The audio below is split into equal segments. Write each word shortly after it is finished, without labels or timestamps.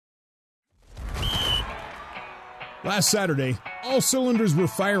Last Saturday, all cylinders were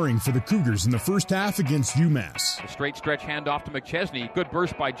firing for the Cougars in the first half against UMass. A straight stretch handoff to McChesney. Good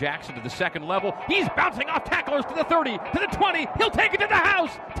burst by Jackson to the second level. He's bouncing off tacklers to the 30, to the 20. He'll take it to the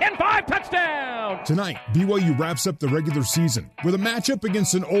house. 10-5 touchdown. Tonight, BYU wraps up the regular season with a matchup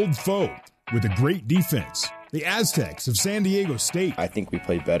against an old foe with a great defense. The Aztecs of San Diego State. I think we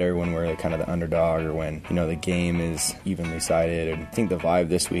play better when we're kind of the underdog or when, the game is evenly sided. And I think the vibe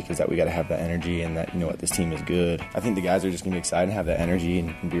this week is that we got to have that energy and that, this team is good. I think the guys are just going to be excited and have that energy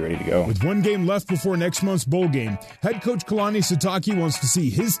and be ready to go. With one game left before next month's bowl game, head coach Kalani Sitake wants to see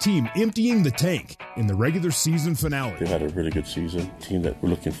his team emptying the tank in the regular season finale. They had a really good season, team that we're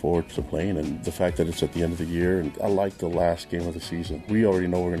looking forward to playing, and the fact that it's at the end of the year. And I like the last game of the season. We already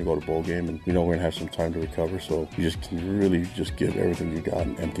know we're going to go to bowl game, and we know we're going to have some time to recover. So you just can really just give everything you got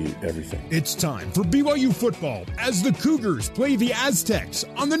and empty everything. It's time for BYU football as the Cougars play the Aztecs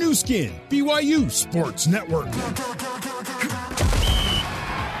on the new skin, BYU Sports Network.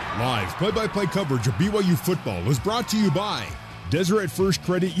 Live play-by-play coverage of BYU football is brought to you by Deseret First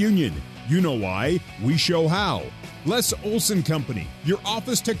Credit Union. You know why, we show how. Les Olson Company, your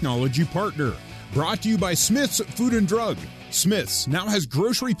office technology partner. Brought to you by Smith's Food and Drug. Smith's now has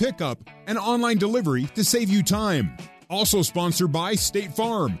grocery pickup and online delivery to save you time. Also sponsored by State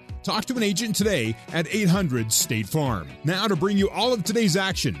Farm. Talk to an agent today at 800-STATE-FARM. Now to bring you all of today's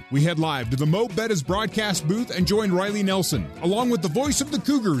action, we head live to the Mo Betta's broadcast booth and join Riley Nelson, along with the voice of the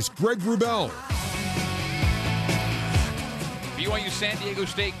Cougars, Greg Wrubell. BYU San Diego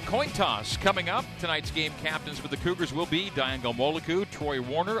State coin toss coming up. Tonight's game captains for the Cougars will be Diane Gomoliku, Troy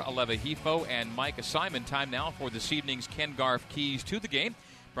Warner, Aleva Hifo, and Micah Simon. Time now for this evening's Ken Garff keys to the game.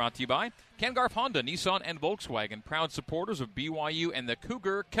 Brought to you by Ken Garff Honda, Nissan, and Volkswagen. Proud supporters of BYU and the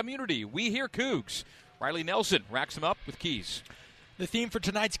Cougar community. We hear Cougs. Riley Nelson racks them up with keys. The theme for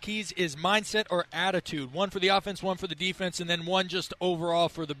tonight's keys is mindset or attitude. One for the offense, one for the defense, and then one just overall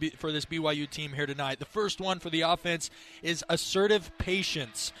for this BYU team here tonight. The first one for the offense is assertive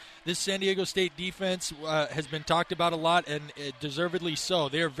patience. This San Diego State defense has been talked about a lot, and deservedly so.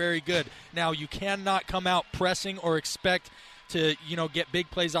 They are very good. Now, you cannot come out pressing or expect to get big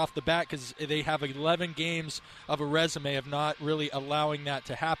plays off the bat because they have 11 games of a resume of not really allowing that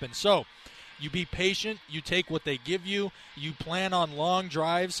to happen. So you be patient, you take what they give you, you plan on long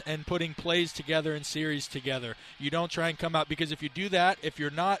drives and putting plays together and series together. You don't try and come out, because if you do that, if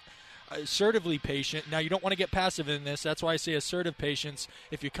you're not assertively patient, now you don't want to get passive in this, that's why I say assertive patience.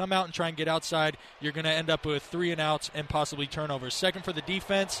 If you come out and try and get outside, you're going to end up with 3 and outs and possibly turnovers. Second for the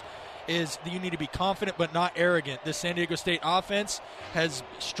defense is that you need to be confident but not arrogant. This San Diego State offense has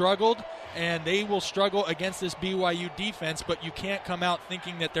struggled, and they will struggle against this BYU defense, but you can't come out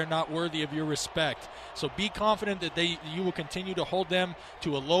thinking that they're not worthy of your respect. So be confident that you will continue to hold them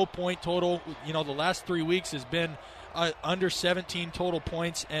to a low point total. The last 3 weeks has been under 17 total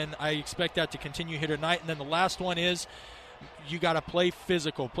points, and I expect that to continue here tonight. And then the last one is you got to play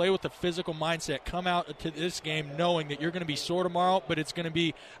physical. Play with a physical mindset. Come out to this game knowing that you're going to be sore tomorrow, but it's going to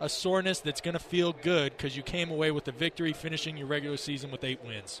be a soreness that's going to feel good because you came away with the victory, finishing your regular season with 8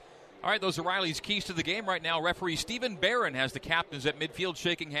 wins. All right, those are Riley's keys to the game. Right now, referee Stephen Barron has the captains at midfield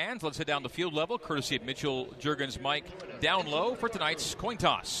shaking hands. Let's head down to field level, courtesy of Mitchell Juergens' mic down low for tonight's coin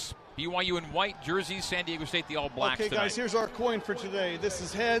toss. BYU in white jerseys, San Diego State the All Blacks tonight. Okay, guys, here's our coin for today. This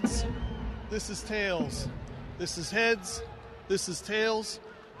is heads. This is tails. This is heads. This is tails.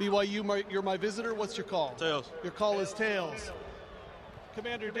 BYU, you're my visitor. What's your call? Tails. Your call is tails.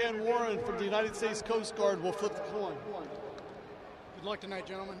 Commander Dan Warren from the United States Coast Guard will flip the coin. Good luck tonight,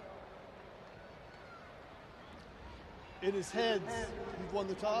 gentlemen. It is heads. You've won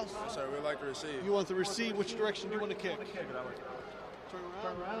the toss. Yes, sir. We'd like to receive. You want the receive. Which direction do you want to kick?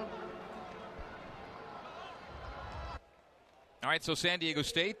 Turn around. All right, so San Diego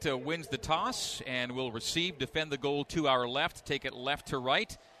State wins the toss and will receive, defend the goal to our left, take it left to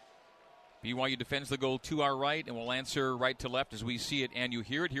right. BYU defends the goal to our right and will answer right to left as we see it and you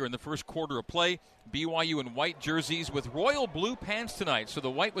hear it here in the first quarter of play. BYU in white jerseys with royal blue pants tonight. So the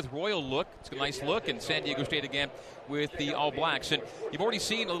white with royal look, it's a nice look, and San Diego State again with the All Blacks. And you've already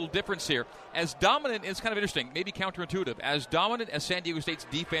seen a little difference here. As dominant, it's kind of interesting, maybe counterintuitive, as dominant as San Diego State's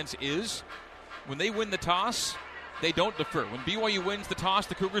defense is, when they win the toss, they don't defer. When BYU wins the toss,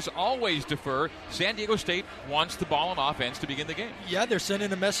 the Cougars always defer. San Diego State wants the ball on offense to begin the game. Yeah, they're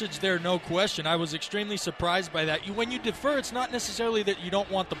sending a message there, no question. I was extremely surprised by that. When you defer, it's not necessarily that you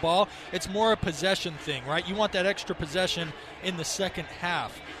don't want the ball. It's more a possession thing, right? You want that extra possession in the second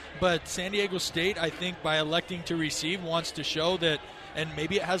half. But San Diego State, I think, by electing to receive, wants to show that And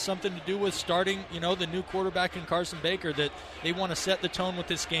maybe it has something to do with starting, the new quarterback in Carson Baker, that they want to set the tone with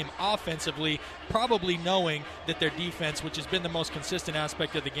this game offensively, probably knowing that their defense, which has been the most consistent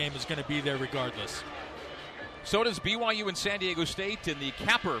aspect of the game, is going to be there regardless. So does BYU and San Diego State in the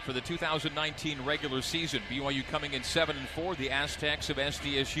capper for the 2019 regular season. BYU coming in 7-4. The Aztecs of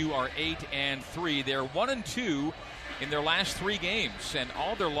SDSU are 8-3. They're 1-2 in their last 3 games, and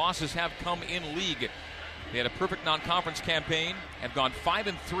all their losses have come in league. They had a perfect non-conference campaign, have gone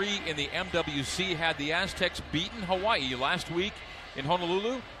 5-3 in the MWC. Had the Aztecs beaten Hawaii last week in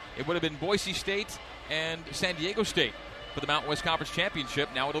Honolulu, it would have been Boise State and San Diego State for the Mountain West Conference Championship.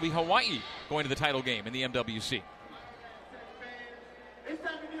 Now it'll be Hawaii going to the title game in the MWC. It's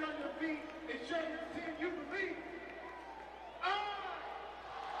time to get on your feet and show your team you believe.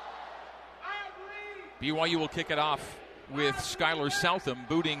 I believe. BYU will kick it off with Skylar Southam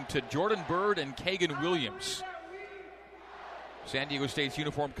booting to Jordan Bird and Kagan Williams. San Diego State's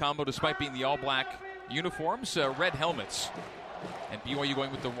uniform combo, despite being the all-black uniforms, red helmets. And BYU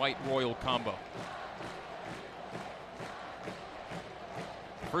going with the white royal combo.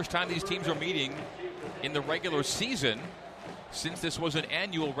 First time these teams are meeting in the regular season since this was an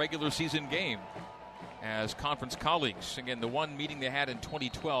annual regular season game as conference colleagues. Again, the one meeting they had in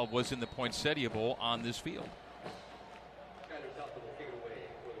 2012 was in the Poinsettia Bowl on this field.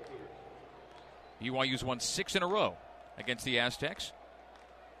 BYU's won 6 in a row against the Aztecs.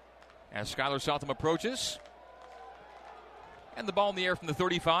 As Skylar Southam approaches. And the ball in the air from the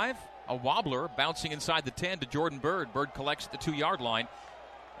 35. A wobbler bouncing inside the 10 to Jordan Bird. Bird collects at the 2-yard line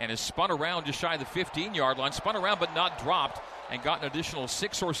and is spun around just shy of the 15-yard line. Spun around but not dropped and got an additional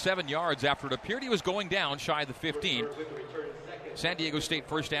 6 or 7 yards after it appeared he was going down shy of the 15. San Diego State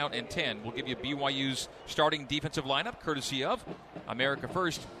first down and 10. We'll give you BYU's starting defensive lineup courtesy of America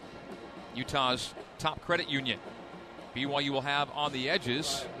First, Utah's top credit union. BYU will have on the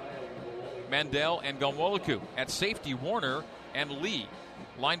edges Mandel and Gomwolaku. At safety, Warner and Lee.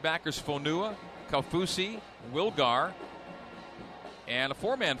 Linebackers Fonua, Kaufusi, Wilgar. And a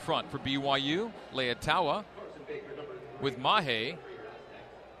 4-man front for BYU, Leatawa, with Mahe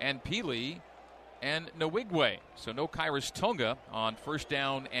and Pili and Nwigwe. So no Kairos Tonga on first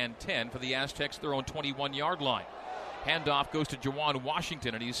down and 10 for the Aztecs, their own 21-yard line. Handoff goes to Jawan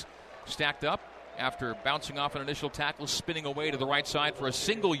Washington, and he's stacked up after bouncing off an initial tackle, spinning away to the right side for a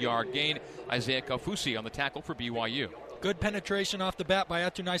single-yard gain. Isaiah Kaufusi on the tackle for BYU. Good penetration off the bat by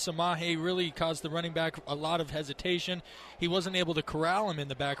Atunaisa Mahe really caused the running back a lot of hesitation. He wasn't able to corral him in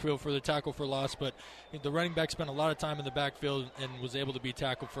the backfield for the tackle for loss, but the running back spent a lot of time in the backfield and was able to be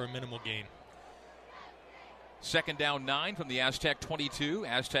tackled for a minimal gain. Second down 9 from the Aztec 22.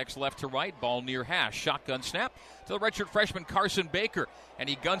 Aztecs left to right, ball near hash. Shotgun snap to the redshirt freshman Carson Baker, and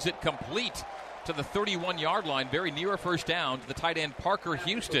he guns it complete to the 31-yard line, very near a first down to the tight end Parker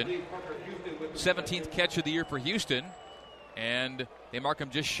Houston. 17th catch of the year for Houston, and they mark him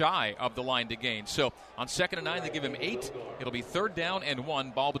just shy of the line to gain. So on 2nd and 9, they give him 8. It'll be 3rd down and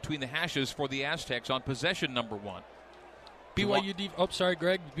 1, ball between the hashes for the Aztecs on possession number 1.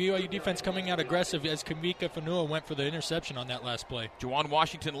 BYU defense coming out aggressive as Kamika Fonua went for the interception on that last play. Jawan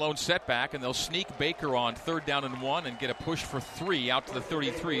Washington lone setback, and they'll sneak Baker on 3rd down and 1 and get a push for 3 out to the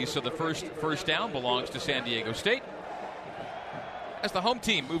 33. So the first down belongs to San Diego State as the home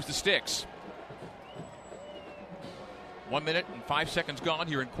team moves the sticks. 1 minute and 5 seconds gone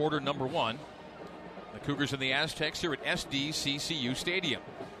here in quarter number 1. The Cougars and the Aztecs here at SDCCU Stadium.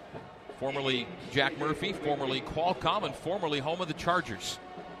 Formerly Jack Murphy, formerly Qualcomm, and formerly home of the Chargers.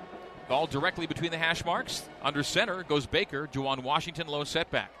 Ball directly between the hash marks. Under center goes Baker. Jawan Washington, lone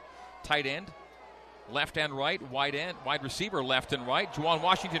setback. Tight end, left and right. Wide receiver, left and right. Jawan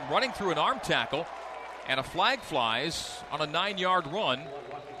Washington running through an arm tackle. And a flag flies on a 9-yard run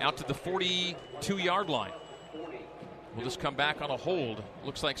out to the 42-yard line. We'll just come back on a hold.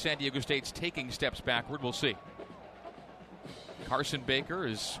 Looks like San Diego State's taking steps backward. We'll see. Carson Baker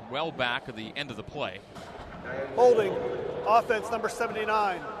is well back at the end of the play. Holding, offense number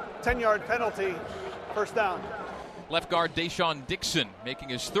 79, 10-yard penalty, first down. Left guard Deshaun Dixon, making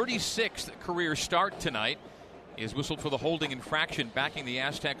his 36th career start tonight, is whistled for the holding infraction, backing the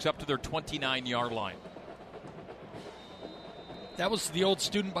Aztecs up to their 29-yard line. That was the old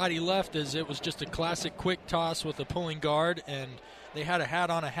student body left, as it was just a classic quick toss with a pulling guard, and they had a hat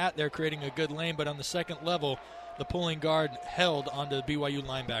on a hat there creating a good lane, but on the second level, the pulling guard held onto the BYU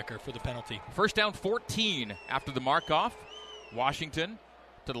linebacker for the penalty. First down 14 after the mark-off. Washington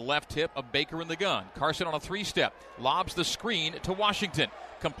to the left hip of Baker in the gun. Carson on a 3-step. Lobs the screen to Washington.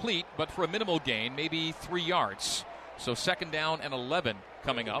 Complete, but for a minimal gain, maybe 3 yards. So 2nd down and 11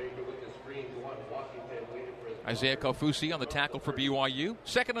 coming up. Isaiah Kaufusi on the tackle for BYU.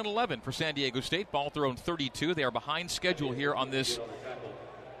 2nd and 11 for San Diego State. Ball thrown 32. They are behind schedule here on this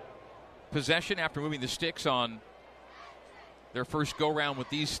possession after moving the sticks on their first go-round with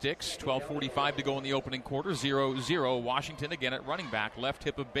these sticks. 12:45 to go in the opening quarter. 0-0. Washington again at running back. Left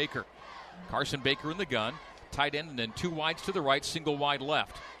hip of Baker. Carson Baker in the gun. Tight end and then 2 wides to the right, single wide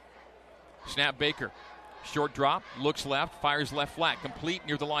left. Snap Baker. Short drop. Looks left. Fires left flat. Complete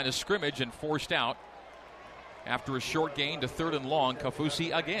near the line of scrimmage and forced out. After a short gain to 3rd and long,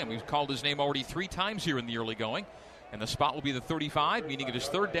 Kaufusi again. We've called his name already 3 times here in the early going. And the spot will be the 35, meaning it is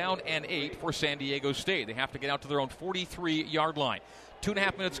 3rd down and 8 for San Diego State. They have to get out to their own 43-yard line.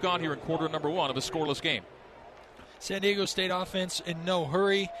 2.5 minutes gone here in quarter number 1 of a scoreless game. San Diego State offense in no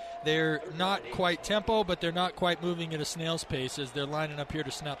hurry. They're not quite tempo, but they're not quite moving at a snail's pace as they're lining up here to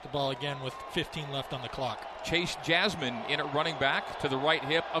snap the ball again with 15 left on the clock. Chase Jasmine in at running back to the right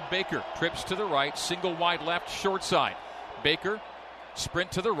hip of Baker. Trips to the right, single wide left, short side. Baker,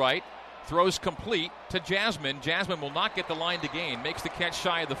 sprint to the right, throws complete to Jasmine. Jasmine will not get the line to gain. Makes the catch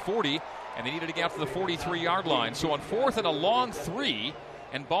shy of the 40, and they needed to get out to the 43-yard line. So on 4th and a long 3,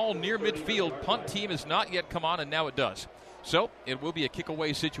 and ball near midfield, punt team has not yet come on, and now it does. So it will be a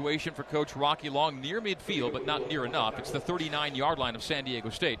kick-away situation for Coach Rocky Long near midfield, but not near enough. It's the 39-yard line of San Diego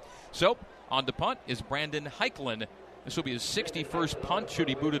State. So on to punt is Brandon Heiklin. This will be his 61st punt should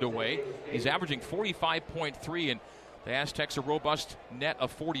he boot it away. He's averaging 45.3, and the Aztecs a robust net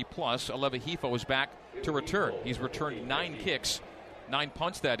of 40-plus. Aleva Hifo is back to return. He's returned 9 kicks, 9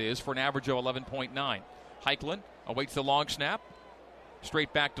 punts that is, for an average of 11.9. Heiklin awaits the long snap.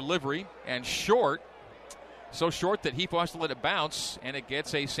 Straight back delivery, and short. So short that Hifo has to let it bounce, and it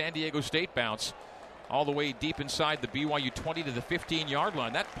gets a San Diego State bounce all the way deep inside the BYU 20 to the 15-yard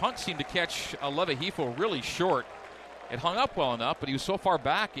line. That punt seemed to catch Aleva Hifo really short. It hung up well enough, but he was so far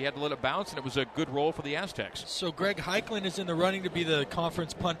back he had to let it bounce, and it was a good roll for the Aztecs. So Greg Heiklin is in the running to be the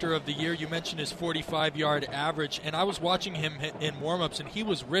conference punter of the year. You mentioned his 45-yard average, and I was watching him in warm-ups, and he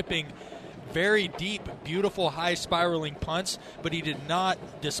was ripping very deep, beautiful, high spiraling punts, but he did not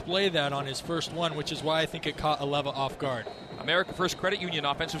display that on his first one, which is why I think it caught Aleva off guard. America First Credit Union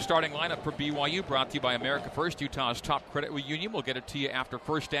offensive starting lineup for BYU, brought to you by America First, Utah's top credit union. We'll get it to you after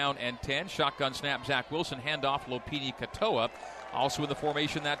 1st down and 10. Shotgun snap, Zach Wilson. Handoff, Lopini Katoa. Also in the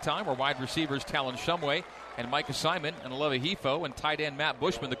formation that time were wide receivers Talon Shumway and Micah Simon and Aleva Hifo, and tight end Matt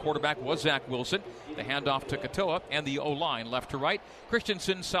Bushman. The quarterback was Zach Wilson. The handoff to Katoa, and the O-line left to right.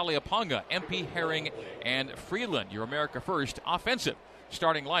 Christensen, Saliaponga, MP Herring, and Freeland. Your America First offensive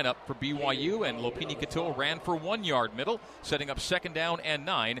starting lineup for BYU, and Lopini Katoa ran for 1 yard middle, setting up 2nd down and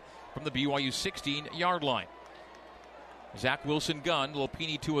 9 from the BYU 16-yard line. Zach Wilson gun,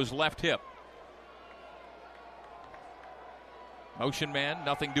 Lopini to his left hip. Motion man,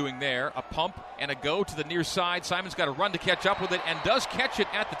 nothing doing there. A pump and a go to the near side. Simon's got to run to catch up with it, and does catch it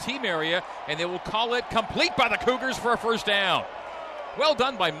at the team area, and they will call it complete by the Cougars for a 1st down. Well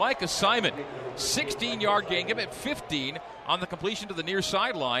done by Micah Simon. 16-yard gain, give it 15 on the completion to the near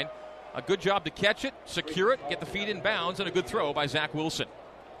sideline. A good job to catch it, secure it, get the feet in bounds, and a good throw by Zach Wilson.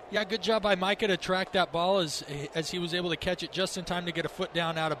 Yeah, good job by Micah to track that ball as he was able to catch it just in time to get a foot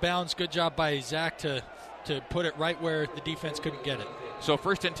down out of bounds. Good job by Zach to put it right where the defense couldn't get it. So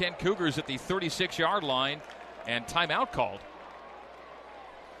 1st and 10 Cougars at the 36-yard line, and timeout called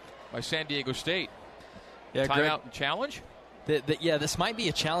by San Diego State. Yeah, timeout Greg, and challenge? This might be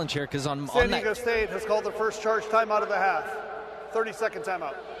a challenge here because on San Diego State has called the first charge timeout of the half. 30-second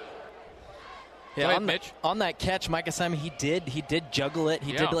timeout. Yeah, ahead, Mitch. On that catch, Micah Simon, he did juggle it.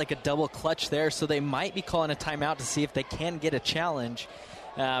 He did like a double clutch there, so they might be calling a timeout to see if they can get a challenge.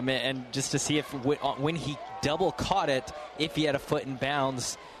 And just to see if when he double caught it, if he had a foot in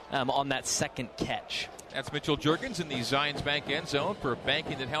bounds on that second catch. That's Mitchell Juergens in the Zions Bank end zone for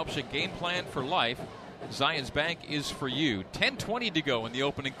banking that helps you game plan for life. Zions Bank is for you. 10:20 to go in the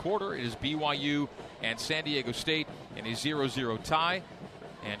opening quarter. It is BYU and San Diego State in a 0-0 tie.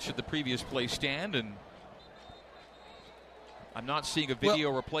 And should the previous play stand, and I'm not seeing a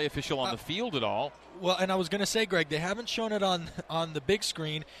video replay official on the field at all. Well, and I was going to say, Greg, they haven't shown it on the big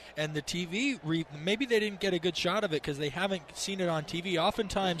screen, and the TV, maybe they didn't get a good shot of it because they haven't seen it on TV.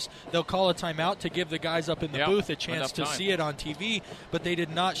 Oftentimes, they'll call a timeout to give the guys up in the booth a chance to see it on TV, but they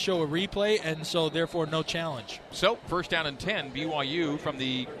did not show a replay, and so therefore no challenge. So 1st down and 10, BYU from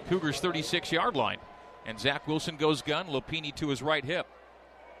the Cougars' 36-yard line. And Zach Wilson goes gun, Lopini to his right hip.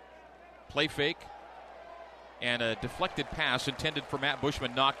 Play fake, and a deflected pass intended for Matt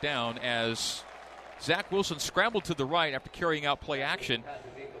Bushman knocked down as Zach Wilson scrambled to the right after carrying out play action.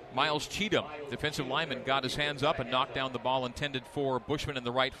 Miles Cheatham, defensive lineman, got his hands up and knocked down the ball intended for Bushman in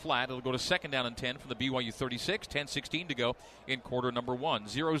the right flat. It'll go to 2nd down and 10 from the BYU 36. 10-16 to go in quarter number 1.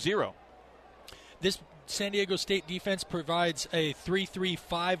 0-0. This San Diego State defense provides a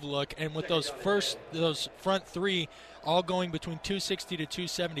 3-3-5 look, and with those front three all going between 260 to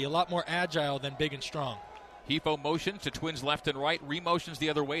 270, a lot more agile than big and strong. Hefo motions to twins left and right, remotions the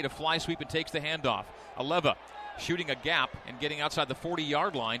other way to fly sweep and takes the handoff. Aleva shooting a gap and getting outside the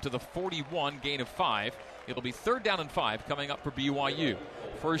 40-yard line to the 41, gain of 5. It'll be 3rd down and 5 coming up for BYU.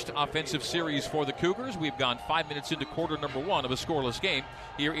 First offensive series for the Cougars. We've gone 5 minutes into quarter number 1 of a scoreless game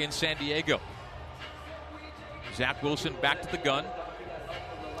here in San Diego. Zach Wilson back to the gun.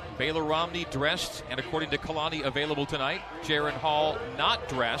 Baylor Romney dressed, and according to Kalani, available tonight. Jaron Hall not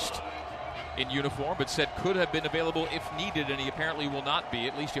dressed in uniform, but said could have been available if needed, and he apparently will not be.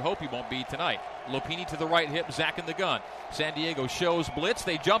 At least you hope he won't be tonight. Lopini to the right hip, Zach in the gun. San Diego shows blitz.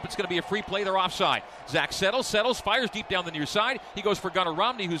 They jump. It's going to be a free play. They're offside. Zach settles, fires deep down the near side. He goes for Gunnar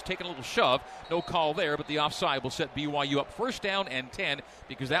Romney, who's taken a little shove. No call there, but the offside will set BYU up 1st down and 10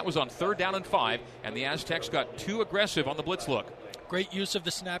 because that was on 3rd down and 5, and the Aztecs got too aggressive on the blitz look. Great use of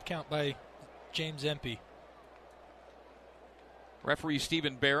the snap count by James Empey. Referee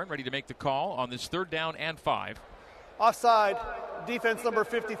Stephen Barron ready to make the call on this 3rd down and 5. Offside, defense number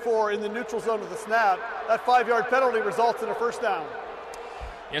 54 in the neutral zone of the snap. That 5-yard penalty results in a 1st down.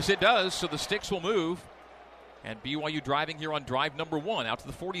 Yes, it does. So the sticks will move. And BYU driving here on drive number 1 out to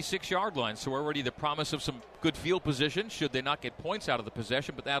the 46-yard line. So already the promise of some good field position should they not get points out of the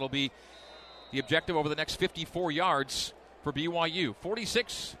possession. But that'll be the objective over the next 54 yards for BYU.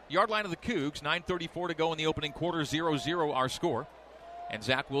 46-yard line of the Cougs. 9:34 to go in the opening quarter. 0-0 our score. And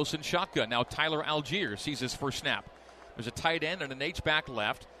Zach Wilson shotgun. Now Tyler Algier sees his first snap. There's a tight end and an H-back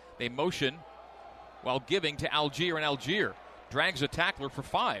left. They motion while giving to Algier, and Algier drags a tackler for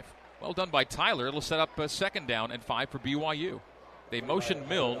 5. Well done by Tyler. It'll set up a 2nd down and 5 for BYU. They motioned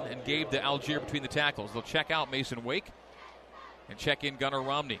Milne and gave to Algier between the tackles. They'll check out Mason Wake and check in Gunnar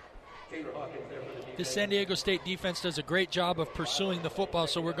Romney. The San Diego State defense does a great job of pursuing the football,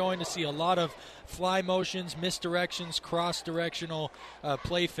 so we're going to see a lot of fly motions, misdirections, cross-directional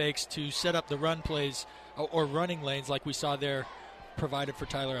play fakes to set up the run plays or running lanes like we saw there provided for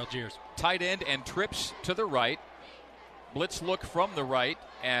Tyler Algiers. Tight end and trips to the right. Blitz look from the right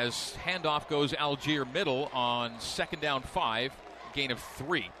as handoff goes Algier middle on 2nd down 5, gain of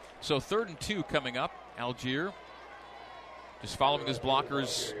 3. So 3rd and 2 coming up. Algier just following his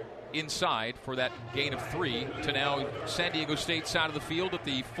blockers inside for that gain of 3 to now San Diego State side of the field at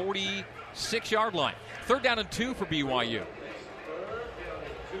the 46-yard line. 3rd down and 2 for BYU.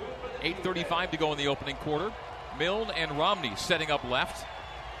 8:35 to go in the opening quarter. Milne and Romney setting up left.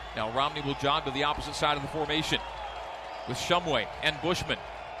 Now Romney will jog to the opposite side of the formation with Shumway and Bushman.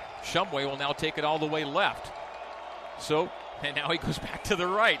 Shumway will now take it all the way left. And now he goes back to the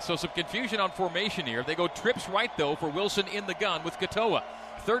right. So some confusion on formation here. They go trips right, though, for Wilson in the gun with Katoa.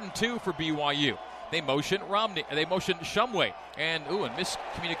 3rd and 2 for BYU. They motion Romney. They motion Shumway. And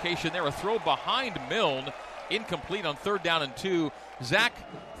miscommunication there. A throw behind Milne. Incomplete on 3rd down and 2. Zach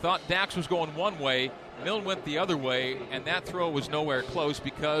thought Dax was going one way. Milne went the other way. And that throw was nowhere close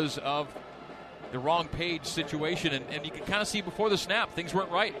because of the wrong page situation, and you can kind of see before the snap things weren't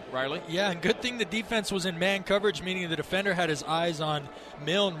right, Riley. Yeah, and good thing the defense was in man coverage, meaning the defender had his eyes on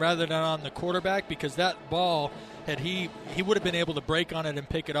Milne rather than on the quarterback, because that ball, he would have been able to break on it and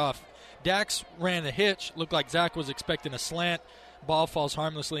pick it off. Dax ran the hitch, looked like Zach was expecting a slant. Ball falls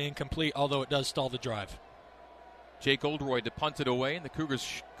harmlessly incomplete, although it does stall the drive. Jake Oldroyd to punt it away, and the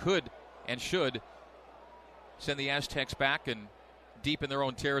Cougars could and should send the Aztecs back, and deep in their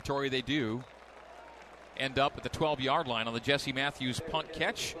own territory they do. End up at the 12-yard line on the Jesse Matthews punt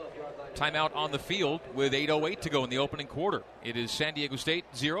catch. Timeout on the field with 8:08 to go in the opening quarter. It is San Diego State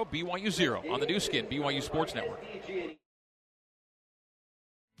 0, BYU 0 on the new skin, BYU Sports Network.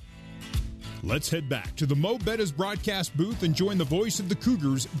 Let's head back to the Mo Betta's broadcast booth and join the voice of the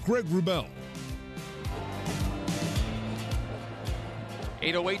Cougars, Greg Wrubell.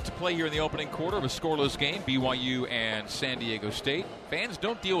 8:08 to play here in the opening quarter of a scoreless game, BYU and San Diego State. Fans,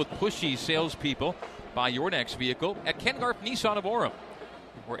 don't deal with pushy salespeople. Buy your next vehicle at Ken Garff Nissan of Orem,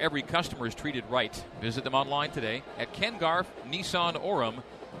 where every customer is treated right. Visit them online today at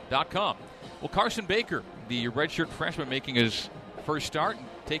KenGarffNissanOrem.com. Well, Carson Baker, the redshirt freshman making his first start and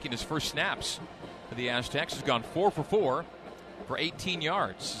taking his first snaps for the Aztecs, has gone 4 for 4 for 18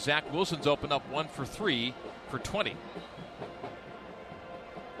 yards. Zach Wilson's opened up 1 for 3 for 20.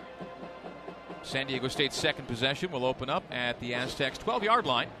 San Diego State's second possession will open up at the Aztecs' 12-yard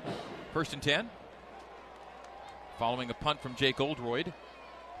line. 1st and 10. Following a punt from Jake Oldroyd.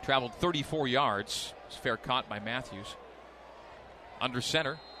 traveled 34 yards. It's fair caught by Matthews. Under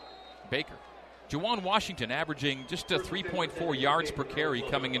center, Baker. Juwan Washington averaging just 3.4 yards per carry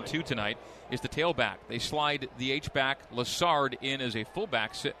coming in two tonight is the tailback. They slide the H-back Lassard in as a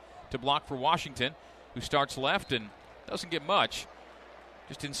fullback to block for Washington, who starts left and doesn't get much.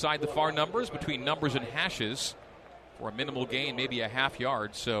 Just inside the far numbers, between numbers and hashes for a minimal gain, maybe a half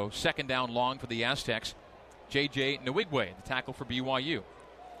yard. So second down long for the Aztecs. J.J. Nwigwe, the tackle for BYU.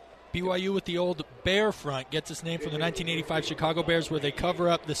 BYU with the old bear front gets its name from the 1985 Chicago Bears, where they cover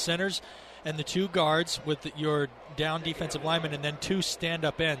up the centers and the two guards with your down defensive linemen and then two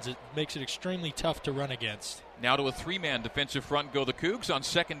stand-up ends. It makes it extremely tough to run against. Now to a three-man defensive front go the Cougs on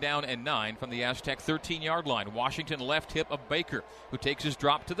second down and 9 from the Aztec 13-yard line. Washington left hip of Baker, who takes his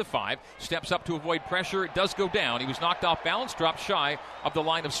drop to the 5, steps up to avoid pressure. It does go down. He was knocked off balance, dropped shy of the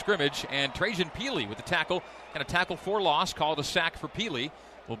line of scrimmage, and Trajan Peely with the tackle, and a tackle for loss, called a sack for Peely.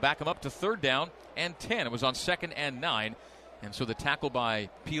 We'll back him up to third down and 10. It was on second and 9. And so the tackle by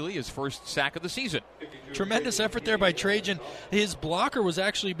Peely is first sack of the season. Tremendous effort there by Trajan. His blocker was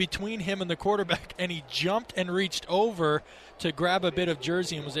actually between him and the quarterback, and he jumped and reached over to grab a bit of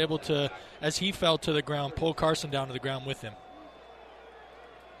jersey and was able to, as he fell to the ground, pull Carson down to the ground with him.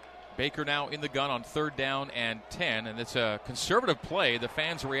 Baker now in the gun on third down and 10, and it's a conservative play. The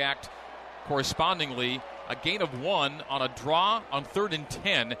fans react correspondingly. A gain of 1 on a draw on third and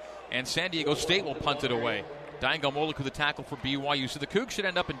 10, and San Diego State will punt it away. Diango Moluku with the tackle for BYU. So the Cougs should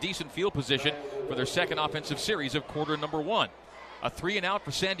end up in decent field position for their second offensive series of quarter number 1. A 3-and-out for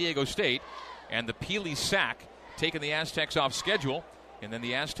San Diego State, and the Peely sack taking the Aztecs off schedule. And then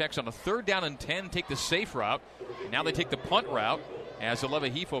the Aztecs on a third down and 10 take the safe route. And now they take the punt route as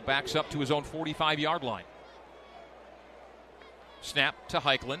Aleva Hifo backs up to his own 45-yard line. Snap to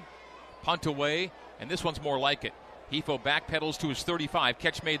Heiklin. Punt away, and this one's more like it. Hifo backpedals to his 35.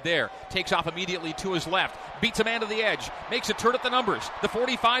 Catch made there. Takes off immediately to his left. Beats a man to the edge. Makes a turn at the numbers. The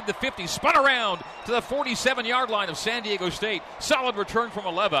 45, the 50. Spun around to the 47-yard line of San Diego State. Solid return from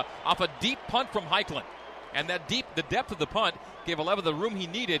Aleva off a deep punt from Heiklin. And the depth of the punt gave Aleva the room he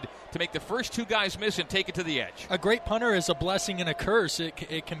needed to make the first two guys miss and take it to the edge. A great punter is a blessing and a curse.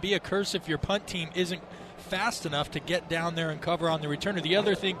 It can be a curse if your punt team isn't fast enough to get down there and cover on the returner. The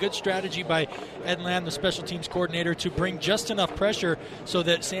other thing, good strategy by Ed Land, the special teams coordinator, to bring just enough pressure so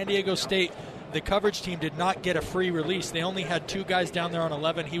that San Diego State, the coverage team, did not get a free release. They only had two guys down there on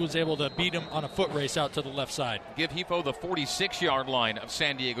 11. He was able to beat him on a foot race out to the left side. Give Hifo the 46-yard line of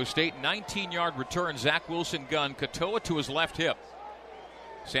San Diego State. 19-yard return. Zach Wilson gun. Katoa to his left hip.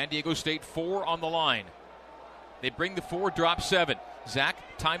 San Diego State 4 on the line. They bring the 4, drop 7. Zach,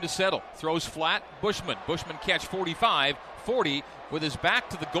 time to settle. Throws flat. Bushman catch 45. 40 with his back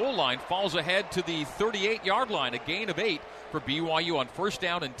to the goal line. Falls ahead to the 38-yard line. A gain of 8 for BYU on first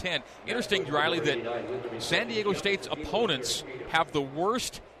down and 10. Interesting, Riley, that San Diego State's opponents have the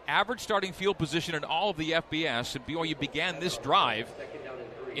worst average starting field position in all of the FBS, and BYU began this drive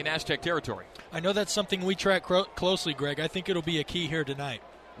in Aztec territory. I know that's something we track closely, Greg. I think it'll be a key here tonight.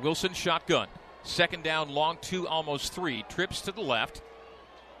 Wilson shotgun. Second down, long 2, almost 3. Trips to the left.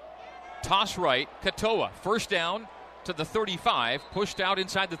 Toss right. Katoa. First down to the 35. Pushed out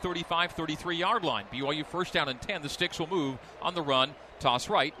inside the 35, 33-yard line. BYU first down and 10. The sticks will move on the run. Toss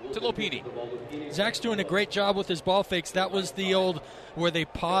right to Lopini. Zach's doing a great job with his ball fakes. That was the old where they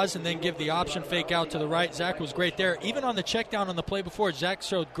pause and then give the option fake out to the right. Zach was great there. Even on the check down on the play before, Zach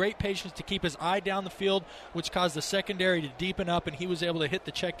showed great patience to keep his eye down the field, which caused the secondary to deepen up, and he was able to hit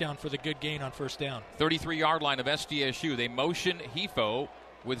the check down for the good gain on first down. 33-yard line of SDSU. They motion Hifo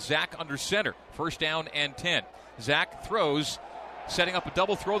with Zach under center. First down and 10. Zach throws, setting up a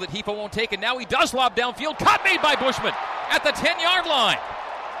double throw that Hifo won't take, and now he does lob downfield. Cut made by Bushman at the 10-yard line.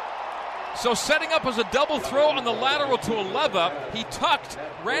 So setting up as a double throw on the lateral to Aleva, he tucked,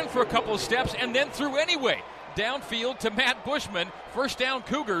 ran for a couple of steps, and then threw anyway. Downfield to Matt Bushman. First down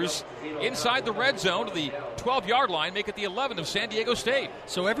Cougars inside the red zone to the 12-yard line, make it the 11 of San Diego State.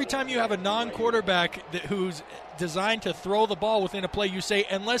 So every time you have a non-quarterback who's designed to throw the ball within a play, you say,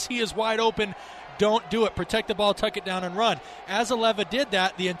 unless he is wide open, don't do it. Protect the ball, tuck it down, and run. As Aleva did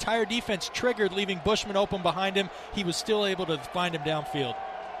that, the entire defense triggered, leaving Bushman open behind him. He was still able to find him downfield.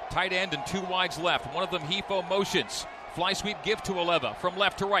 Tight end and 2 wides left. One of them Hifo motions. Fly sweep give to Aleva from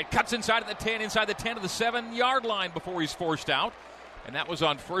left to right. Cuts inside of the 10, inside the 10 to the 7-yard line before he's forced out. And that was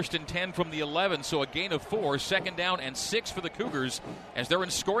on first and 10 from the 11, so a gain of 4. Second down and 6 for the Cougars as they're in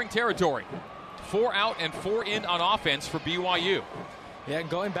scoring territory. 4 out and 4 in on offense for BYU. Yeah,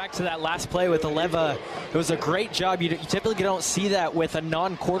 going back to that last play with Aleva, it was a great job. You typically don't see that with a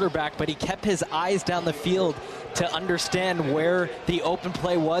non-quarterback, but he kept his eyes down the field to understand where the open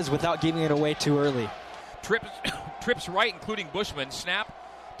play was without giving it away too early. Trips right, including Bushman.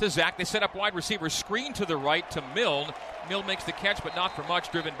 Snap to Zach. They set up wide receiver. Screen to the right to Milne. Milne makes the catch, but not for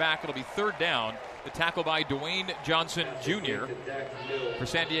much. Driven back. It'll be third down. The tackle by Dwayne Johnson Jr. for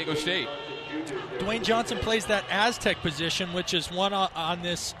San Diego State. Dwayne Johnson plays that Aztec position, which is one on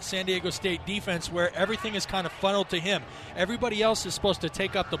this San Diego State defense where everything is kind of funneled to him. Everybody else is supposed to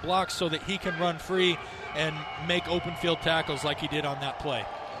take up the blocks so that he can run free and make open field tackles like he did on that play.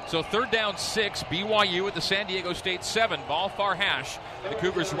 So third down 6, BYU at the San Diego State 7. Ball far hash. The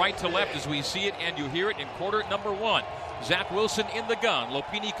Cougars right to left as we see it and you hear it in quarter number 1. Zach Wilson in the gun.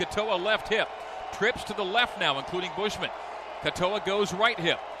 Lopini Katoa left hip. Trips to the left now, including Bushman. Katoa goes right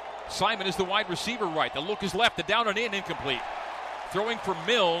hip. Simon is the wide receiver right. The look is left. The down and in, incomplete. Throwing for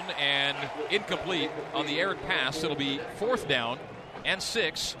Milne and incomplete on the errant pass. It'll be fourth down and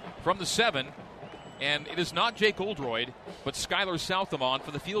 6 from the 7. And it is not Jake Oldroyd, but Skylar Southam on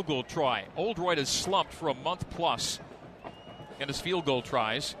for the field goal try. Oldroyd has slumped for a month plus in his field goal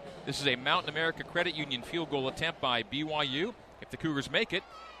tries. This is a Mountain America Credit Union field goal attempt by BYU. If the Cougars make it,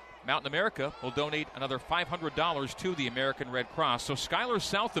 Mountain America will donate another $500 to the American Red Cross. So Skylar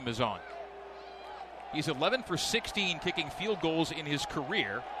Southam is on. He's 11 for 16 kicking field goals in his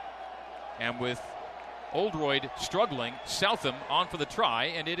career. And with Oldroyd struggling, Southam on for the try,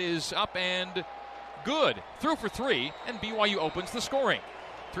 and it is up and good. Through for 3, and BYU opens the scoring.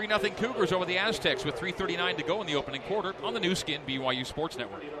 3-0 Cougars over the Aztecs with 3:39 to go in the opening quarter on the new skin BYU Sports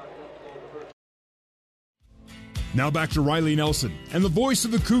Network. Now back to Riley Nelson and the voice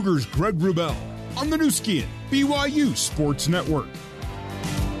of the Cougars, Greg Wrubell, on the new skin BYU Sports Network.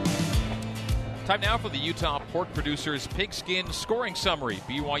 Time now for the Utah Pork Producers Pigskin Scoring Summary.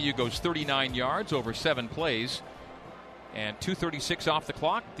 BYU goes 39 yards over 7 plays. And 2:36 off the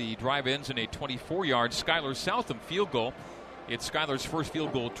clock. The drive ends in a 24-yard Skylar Southam field goal. It's Skylar's first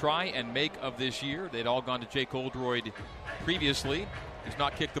field goal try and make of this year. They'd all gone to Jake Oldroyd previously. He's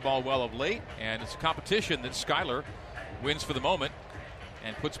not kicked the ball well of late, and it's a competition that Skylar wins for the moment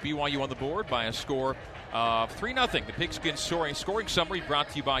and puts BYU on the board by a score of 3-0. The Pigskin Scoring Summary brought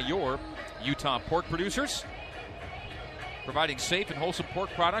to you by your Utah Pork Producers, providing safe and wholesome pork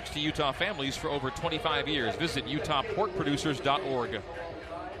products to Utah families for over 25 years. Visit utahporkproducers.org.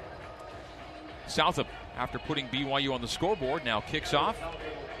 Southam, after putting BYU on the scoreboard, now kicks off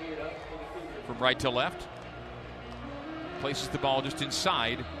from right to left. Places the ball just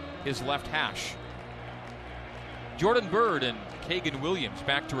inside his left hash. Jordan Bird and Kagan Williams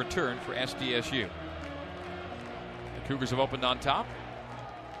back to return for SDSU. The Cougars have opened on top.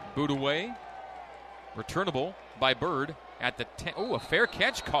 Boot away. Returnable by Bird at the 10. Oh, a fair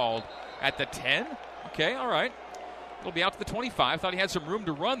catch called at the 10. Okay, all right. It'll be out to the 25. Thought he had some room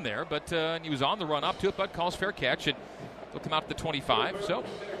to run there, but he was on the run up to it, but calls fair catch, and it'll come out to the 25. So,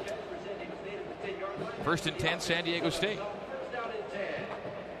 first and 10, San Diego State.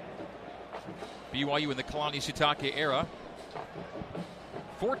 BYU in the Kalani Sitake era,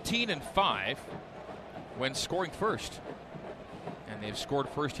 14-5 when scoring first. And they've scored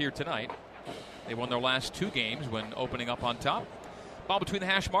first here tonight. They won their last 2 games when opening up on top. Ball between the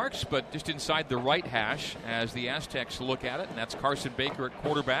hash marks, but just inside the right hash as the Aztecs look at it, and that's Carson Baker at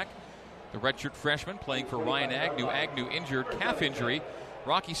quarterback. The redshirt freshman playing for Ryan Agnew. Agnew injured, calf injury.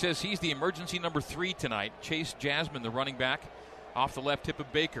 Rocky says he's the emergency number 3 tonight. Chase Jasmine, the running back, off the left hip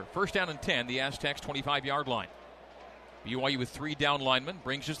of Baker. First down and 10, the Aztecs 25-yard line. BYU with 3 down linemen,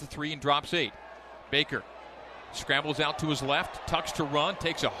 brings just the 3 and drops 8. Baker scrambles out to his left, tucks to run,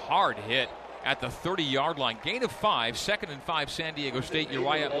 takes a hard hit at the 30-yard line. Gain of 5, second and 5, San Diego State.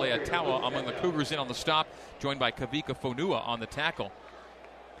 Uriah Leatawa among the Cougars in on the stop, joined by Kavika Fonua on the tackle.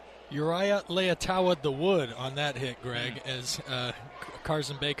 Uriah Leatawa the wood on that hit, Greg, as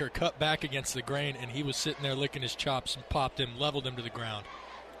Carson Baker cut back against the grain, and he was sitting there licking his chops and popped him, leveled him to the ground.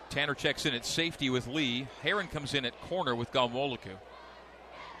 Tanner checks in at safety with Lee. Heron comes in at corner with Galmoluku.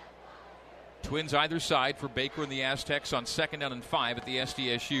 Twins either side for Baker and the Aztecs on second down and 5 at the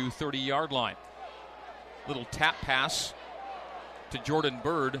SDSU 30-yard line. Little tap pass to Jordan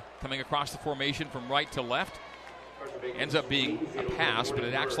Bird coming across the formation from right to left. Ends up being a pass, but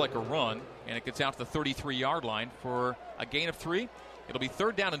it acts like a run, and it gets out to the 33-yard line for a gain of 3. It'll be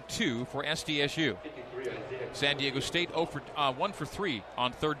third down and 2 for SDSU. San Diego State 1 for 3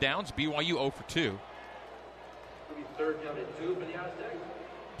 on third downs. BYU 0 for 2. Third down and 2 for the Aztecs.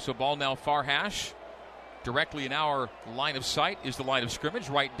 So ball now far hash. Directly in our line of sight is the line of scrimmage,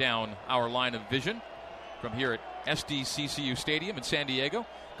 right down our line of vision. from here at SDCCU Stadium in San Diego.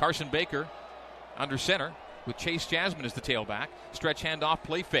 Carson Baker under center with Chase Jasmine as the tailback. Stretch handoff,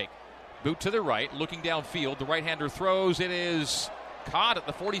 play fake. Boot to the right, looking downfield. The right-hander throws. It is caught at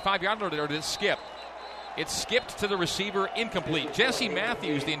the 45-yard line, or did it skip? It skipped to the receiver, incomplete. Jesse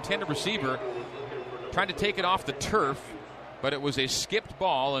Matthews, the intended receiver, trying to take it off the turf, but it was a skipped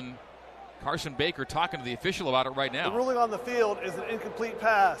ball, and Carson Baker talking to the official about it right now. The ruling on the field is an incomplete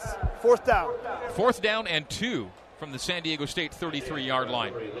pass. 4th down. 4th down and 2 from the San Diego State 33-yard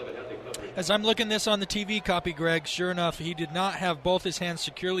line. As I'm looking this on the TV copy, Greg, sure enough, he did not have both his hands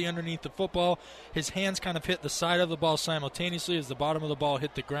securely underneath the football. His hands kind of hit the side of the ball simultaneously as the bottom of the ball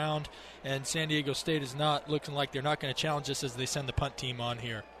hit the ground, and San Diego State is not looking like they're not going to challenge this as they send the punt team on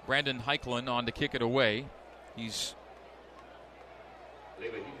here. Brandon Heiklin on to kick it away. He's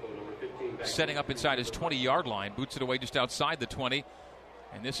setting up inside his 20-yard line, boots it away just outside the 20,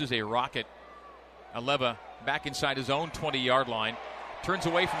 and this is a rocket. Aleva back inside his own 20-yard line. Turns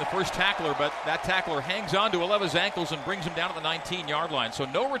away from the first tackler, but that tackler hangs on to Aleva's ankles and brings him down at the 19-yard line. So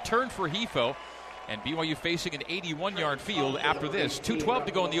no return for Hefo, and BYU facing an 81-yard field after this. 2:12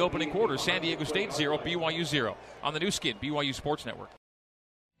 to go in the opening quarter. San Diego State 0, BYU 0 on the new skin, BYU Sports Network.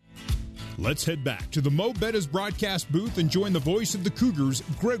 Let's head back to the Mo Betta's broadcast booth and join the voice of the Cougars,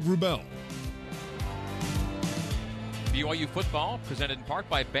 Greg Wrubell. BYU football presented in part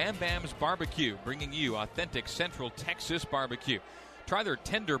by Bam Bam's Barbecue, bringing you authentic Central Texas barbecue. Try their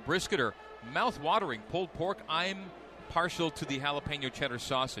tender brisket or mouth-watering pulled pork. I'm partial to the jalapeno cheddar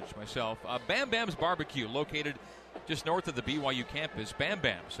sausage myself. Bam Bam's Barbecue, located just north of the BYU campus. Bam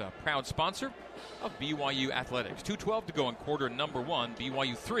Bam's, a proud sponsor of BYU Athletics. 2:12 to go in quarter number 1.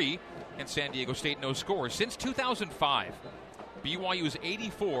 BYU 3 and San Diego State no score. Since 2005, BYU is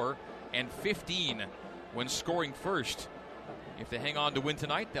 84-15 when scoring first. If they hang on to win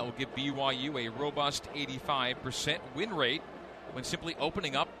tonight, that will give BYU a robust 85% win rate when simply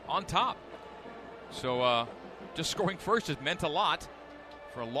opening up on top. So just scoring first has meant a lot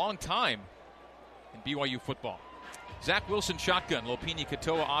for a long time in BYU football. Zach Wilson shotgun. Lopini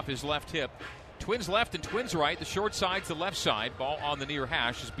Katoa off his left hip. Twins left and twins right. The short side's the left side. Ball on the near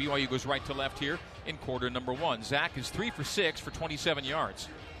hash as BYU goes right to left here in quarter number 1. Zach is 3 for 6 for 27 yards.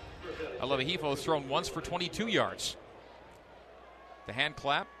 Aleva Hefo has thrown once for 22 yards. The hand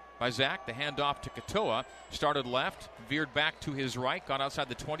clap by Zach. The handoff to Katoa. Started left, veered back to his right, got outside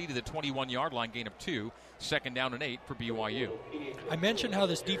the 20 to the 21-yard line, gain of 2. 2nd down and 8 for BYU. I mentioned how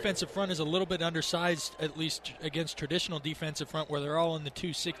this defensive front is a little bit undersized, at least against traditional defensive front, where they're all in the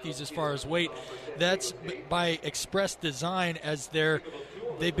 260s as far as weight. That's by express design, as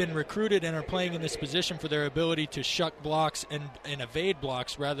they've been recruited and are playing in this position for their ability to shuck blocks and evade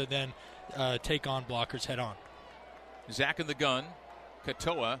blocks rather than take on blockers head on. Zach in the gun.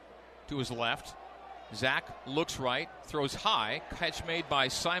 Katoa to his left. Zach looks right, throws high. Catch made by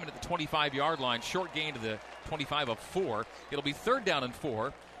Simon at the 25-yard line. Short gain to the 25 of 4. It'll be 3rd down and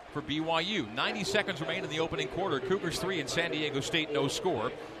 4 for BYU. 90 seconds remain in the opening quarter. Cougars 3 and San Diego State no score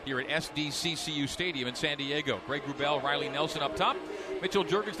here at SDCCU Stadium in San Diego. Greg Wrubell, Riley Nelson up top. Mitchell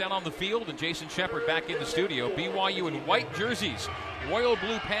Juergens down on the field, and Jason Shepard back in the studio. BYU in white jerseys, royal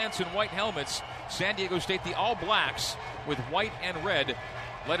blue pants and white helmets. San Diego State, the All Blacks, with white and red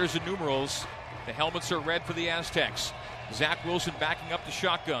letters and numerals. The helmets are red for the Aztecs. Zach Wilson backing up the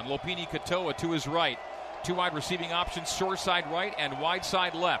shotgun. Lopini Katoa to his right. 2 wide receiving options, short side right and wide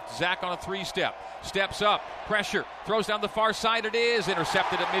side left. Zach on a 3-step. Steps up, pressure, throws down the far side. It is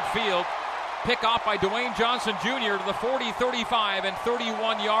intercepted at midfield. Pick off by Dwayne Johnson Jr. to the 40, 35, and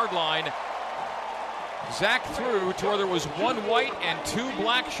 31-yard line. Zach threw to where there was 1 white and 2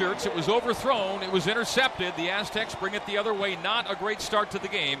 black shirts. It was overthrown. It was intercepted. The Aztecs bring it the other way. Not a great start to the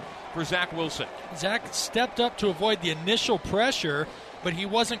game for Zach Wilson. Zach stepped up to avoid the initial pressure, but he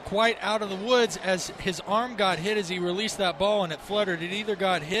wasn't quite out of the woods as his arm got hit as he released that ball, and it fluttered. It either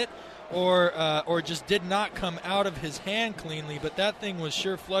got hit or just did not come out of his hand cleanly, but that thing was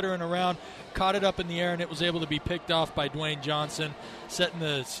sure fluttering around, caught it up in the air, and it was able to be picked off by Dwayne Johnson, setting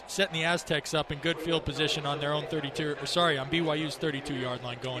the Aztecs up in good field position on their own on BYU's 32-yard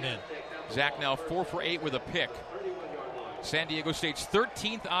line going in. Zach now 4 for 8 with a pick. San Diego State's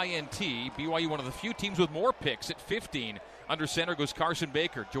 13th INT. BYU one of the few teams with more picks at 15. Under center goes Carson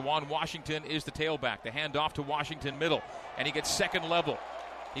Baker. Jawan Washington is the tailback. The handoff to Washington middle, and he gets second level.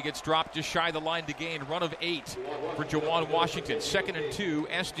 He gets dropped just shy of the line to gain. Run of 8 for Jawan Washington. 2nd and 2,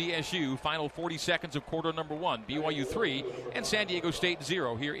 SDSU. Final 40 seconds of quarter number 1. BYU 3 and San Diego State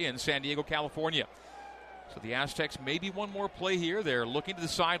 0 here in San Diego, California. So the Aztecs maybe one more play here. They're looking to the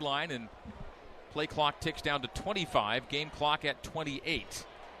sideline, and play clock ticks down to 25. Game clock at 28.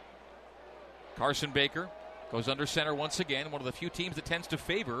 Carson Baker goes under center once again, one of the few teams that tends to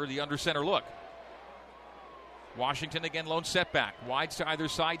favor the under center look. Washington again, lone setback. Wides to either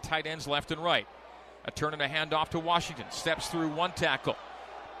side, tight ends left and right. A turn and a handoff to Washington. Steps through one tackle.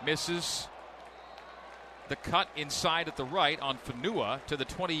 Misses the cut inside at the right on Fanua to the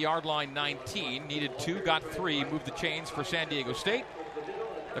 20-yard line, 19. Needed 2, got 3. Moved the chains for San Diego State.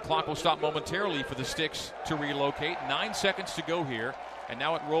 The clock will stop momentarily for the Sticks to relocate. 9 seconds to go here. And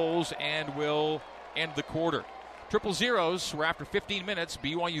now it rolls and will end the quarter. Triple zeros were after 15 minutes.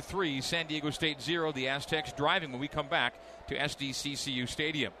 BYU 3, San Diego State 0. The Aztecs driving when we come back to SDCCU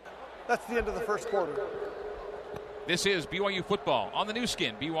Stadium. That's the end of the first quarter. This is BYU football on the new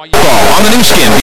skin. BYU on the new skin.